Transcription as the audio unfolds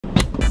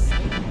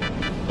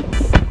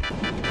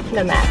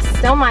the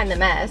mess. Don't mind the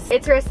mess.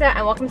 It's Rissa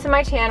and welcome to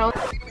my channel.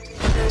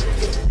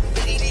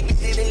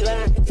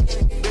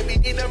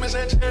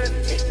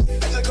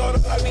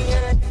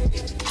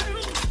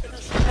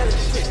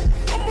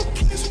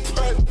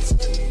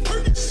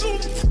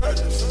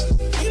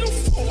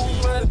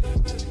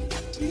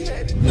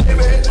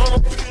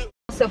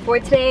 So for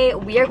today,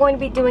 we are going to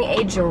be doing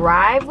a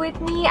drive with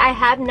me. I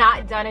have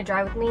not done a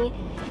drive with me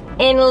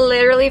in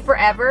literally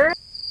forever.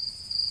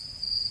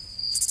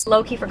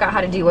 Low-key forgot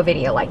how to do a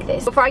video like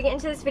this. Before I get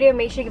into this video,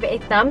 make sure you give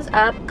it a thumbs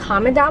up,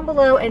 comment down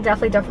below, and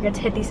definitely don't forget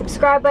to hit the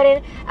subscribe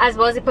button as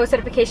well as the post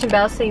notification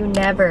bell so you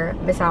never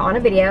miss out on a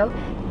video.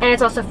 And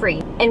it's also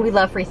free, and we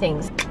love free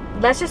things.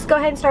 Let's just go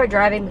ahead and start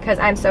driving because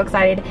I'm so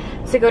excited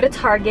to go to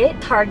Target.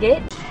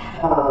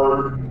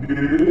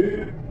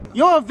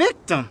 You're a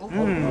victim.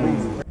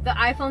 The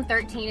iPhone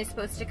 13 is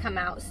supposed to come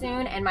out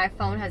soon and my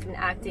phone has been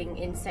acting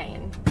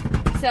insane.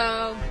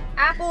 So,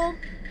 Apple,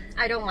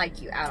 I don't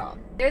like you at all.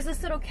 There's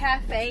this little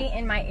cafe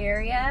in my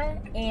area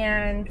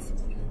and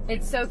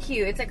it's so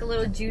cute. It's like a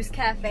little juice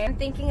cafe. I'm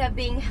thinking of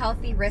being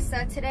healthy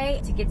Rissa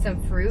today to get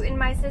some fruit in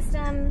my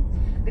system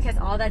because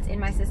all that's in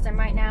my system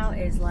right now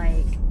is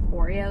like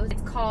Oreos.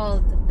 It's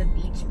called the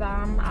Beach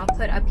Bomb. I'll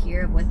put up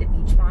here what the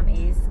Beach Bomb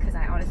is because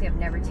I honestly have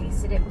never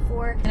tasted it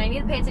before. And I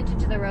need to pay attention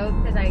to the road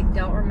because I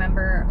don't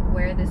remember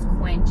where this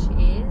quench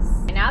is.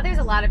 And now there's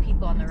a lot of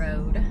people on the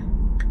road.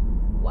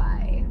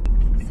 Why?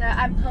 So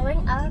I'm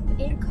pulling up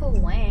in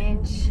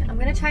Quench. I'm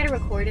gonna try to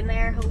record in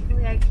there.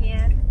 Hopefully I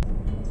can.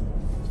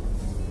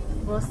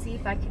 We'll see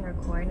if I can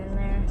record in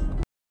there.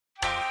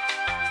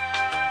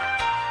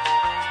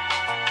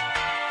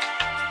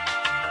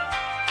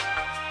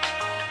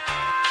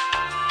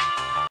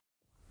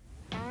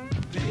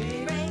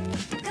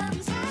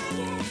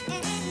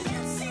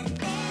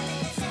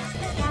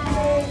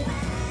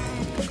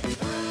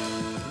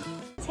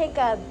 Take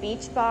a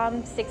Beach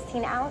Bomb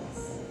 16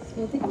 ounce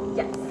smoothie?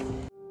 Yes.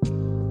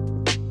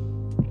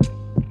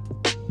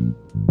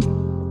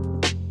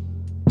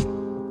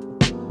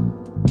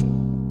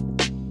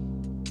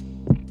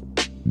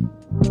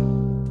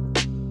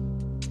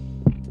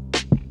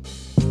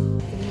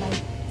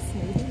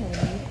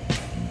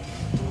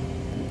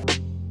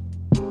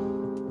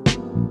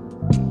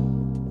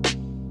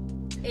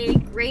 A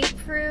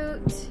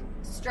grapefruit,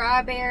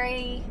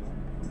 strawberry,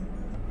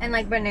 and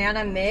like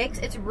banana mix.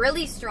 It's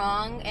really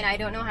strong and I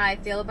don't know how I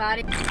feel about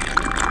it.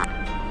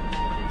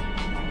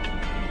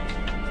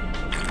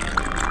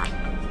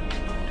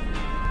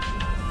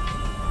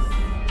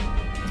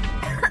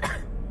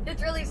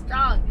 It's really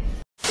strong.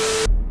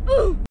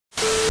 Ooh.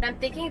 I'm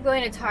thinking of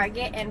going to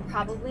Target and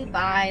probably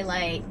buy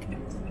like,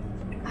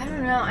 I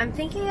don't know, I'm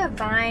thinking of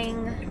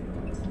buying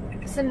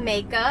some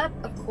makeup.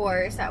 Of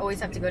course, I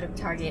always have to go to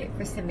Target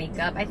for some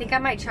makeup. I think I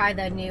might try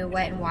the new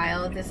Wet n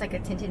Wild. It's like a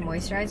tinted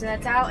moisturizer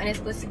that's out and it's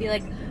supposed to be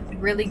like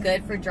really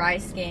good for dry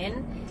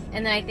skin.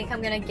 And then I think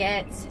I'm gonna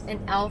get an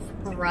e.l.f.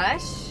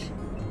 brush.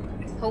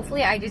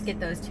 Hopefully I just get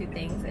those two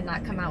things and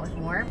not come out with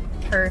more.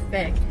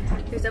 Perfect.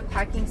 There's a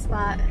parking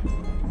spot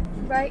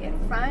right in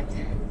front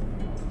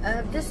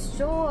of the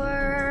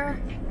store.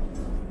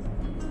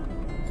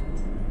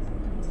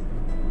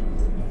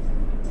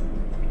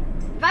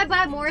 If I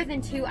buy more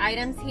than 2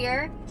 items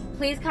here,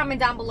 please comment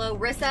down below,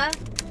 Rissa,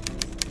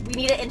 we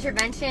need an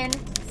intervention.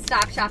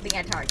 Stop shopping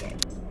at Target.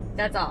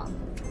 That's all.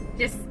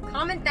 Just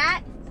comment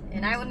that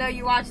and I will know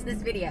you watched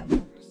this video.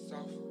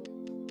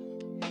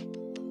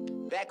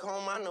 Back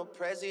home, I'm no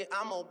president,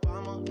 I'm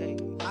Obama. Hey,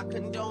 I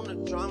condone the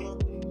drama.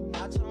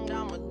 I turn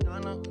down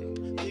Madonna.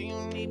 Do you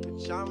need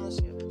pajamas?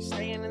 Yeah.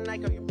 Stay in the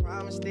night, girl, you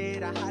promised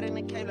it. I hide in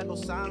the cave like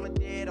Osama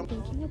did. I'm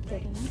thinking of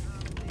getting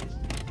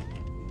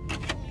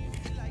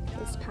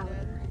this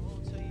powder.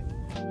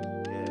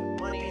 Yeah,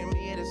 money and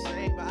me are the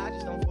same, but I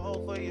just don't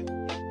fall for you.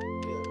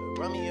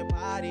 Yeah, run me your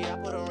body, I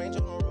put a range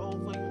on the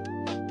road for you.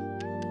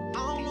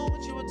 I don't know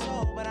what you were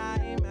told, but I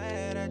ain't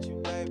mad at you,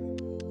 baby.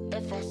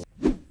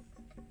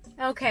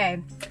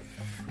 Okay,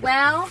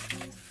 well,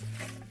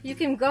 you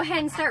can go ahead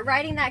and start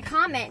writing that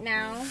comment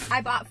now.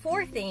 I bought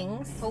 4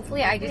 things.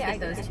 Hopefully I just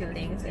get those 2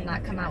 things and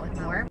not come out with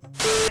more.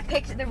 I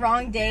picked the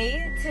wrong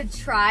day to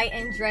try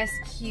and dress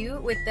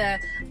cute with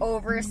the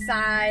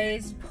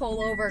oversized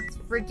pullover. It's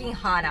freaking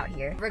hot out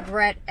here.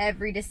 Regret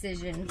every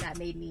decision that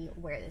made me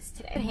wear this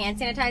today. Hand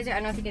sanitizer, I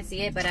don't know if you can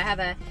see it, but I have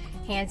a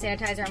hand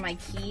sanitizer on my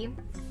key.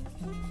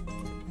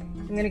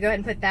 I'm gonna go ahead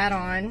and put that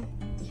on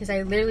because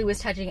I literally was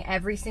touching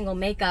every single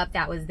makeup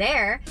that was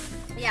there.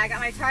 Yeah, I got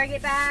my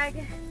Target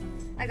bag.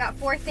 I got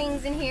 4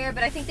 things in here,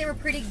 but I think they were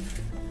pretty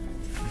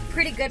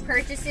good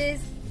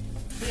purchases.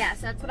 Yeah,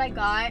 so that's what I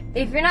got.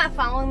 If you're not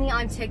following me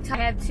on TikTok,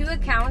 I have 2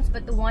 accounts,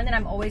 but the one that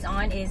I'm always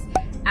on is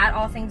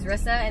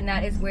 @allthingsrissa, and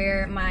that is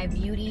where my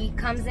beauty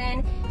comes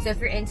in. So if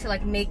you're into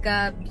like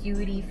makeup,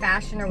 beauty,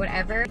 fashion, or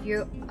whatever, if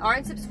you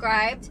aren't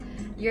subscribed,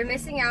 you're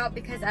missing out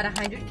because at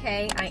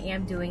 100K, I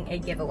am doing a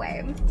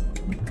giveaway.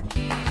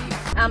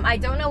 I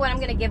don't know what I'm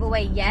gonna give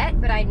away yet,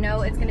 but I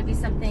know it's gonna be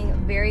something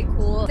very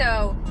cool.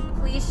 So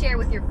please share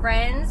with your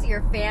friends,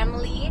 your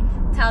family,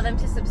 tell them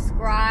to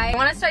subscribe. I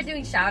wanna start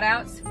doing shout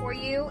outs for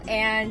you,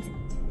 and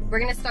We're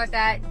gonna start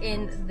that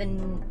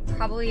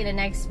probably in the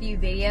next few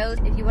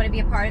videos. If you want to be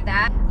a part of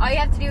that, all you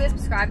have to do is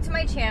subscribe to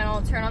my channel,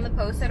 turn on the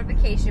post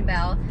notification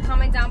bell,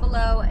 comment down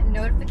below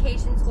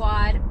notification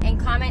squad, and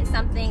comment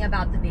something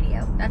about the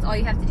video. That's all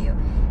you have to do,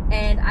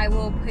 and I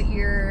will put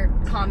your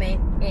comment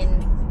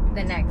in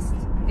the next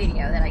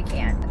video that I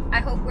can.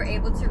 I hope we're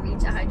able to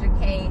reach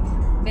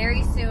 100K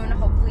very soon,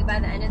 hopefully by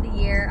the end of the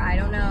year. I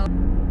don't know.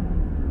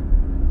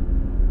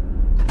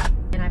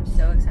 And I'm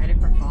so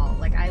excited for fall.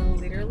 Like, I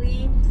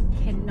literally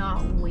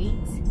cannot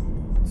wait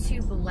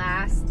to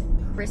blast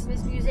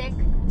Christmas music,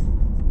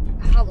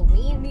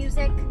 Halloween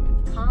music,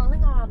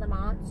 calling all the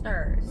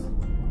monsters.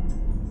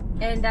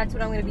 And that's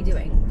what I'm gonna be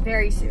doing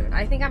very soon.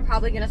 I think I'm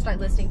probably gonna start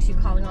listening to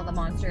Calling All the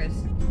Monsters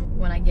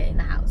when I get in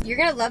the house. You're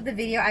gonna love the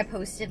video I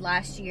posted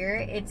last year.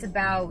 It's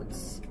about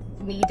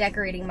me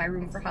decorating my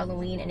room for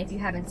Halloween, and if you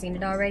haven't seen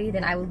it already,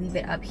 then I will leave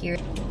it up here.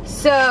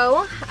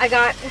 So I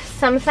got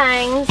some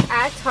things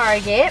at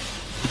Target.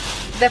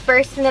 The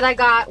first thing that I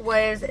got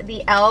was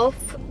the e.l.f.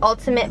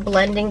 Ultimate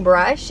Blending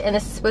Brush, and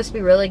this is supposed to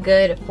be really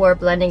good for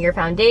blending your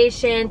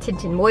foundation,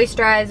 tinted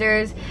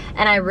moisturizers,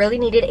 and I really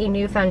needed a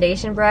new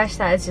foundation brush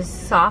that is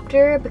just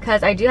softer,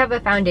 because I do have a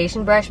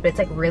foundation brush, but it's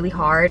like really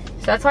hard.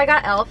 So that's why I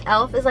got e.l.f.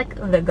 e.l.f. is like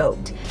the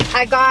GOAT.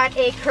 I got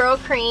a curl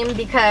cream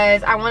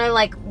because I want to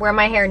like wear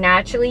my hair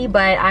naturally,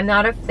 but I'm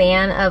not a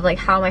fan of like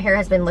how my hair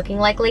has been looking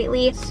like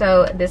lately.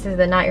 So this is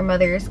the Not Your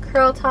Mother's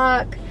Curl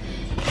Talk.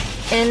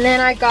 And then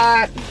I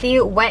got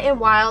the Wet n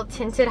Wild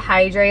Tinted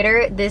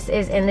Hydrator. This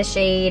is in the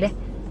shade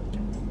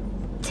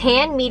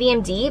Tan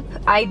Medium Deep.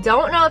 I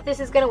don't know if this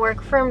is gonna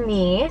work for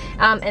me.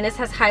 And this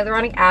has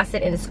hyaluronic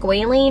acid and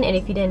squalene. And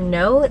if you didn't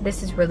know,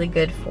 this is really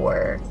good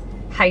for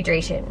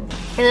hydration.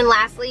 And then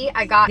lastly,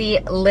 I got the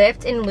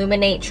Lift and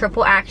Illuminate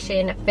Triple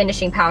Action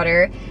Finishing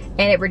Powder.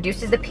 And it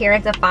reduces the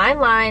appearance of fine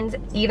lines,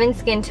 even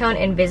skin tone,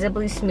 and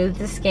visibly smooths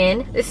the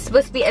skin. This is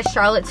supposed to be a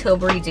Charlotte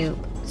Tilbury dupe.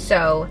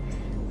 So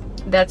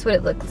that's what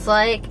it looks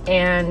like,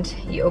 and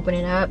you open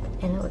it up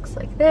and it looks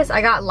like this.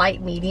 I got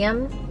light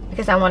medium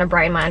because I want to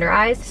brighten my under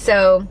eyes,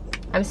 so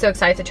I'm so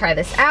excited to try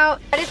this out.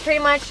 That is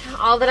pretty much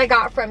all that I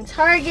got from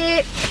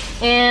Target.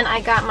 And I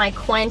got my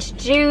Quench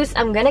juice.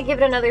 I'm gonna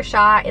give it another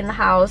shot in the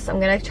house. I'm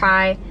gonna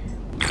try.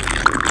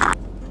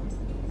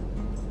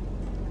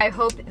 I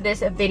hope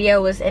this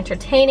video was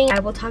entertaining. I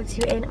will talk to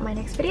you in my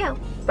next video.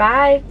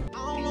 Bye.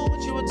 I don't know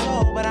what you were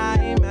told, but I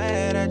ain't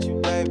mad at you,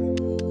 baby.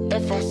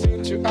 If I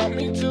sent you out,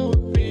 me too,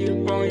 be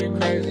up on you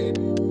crazy.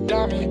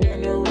 Diamond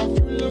in the rough,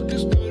 you look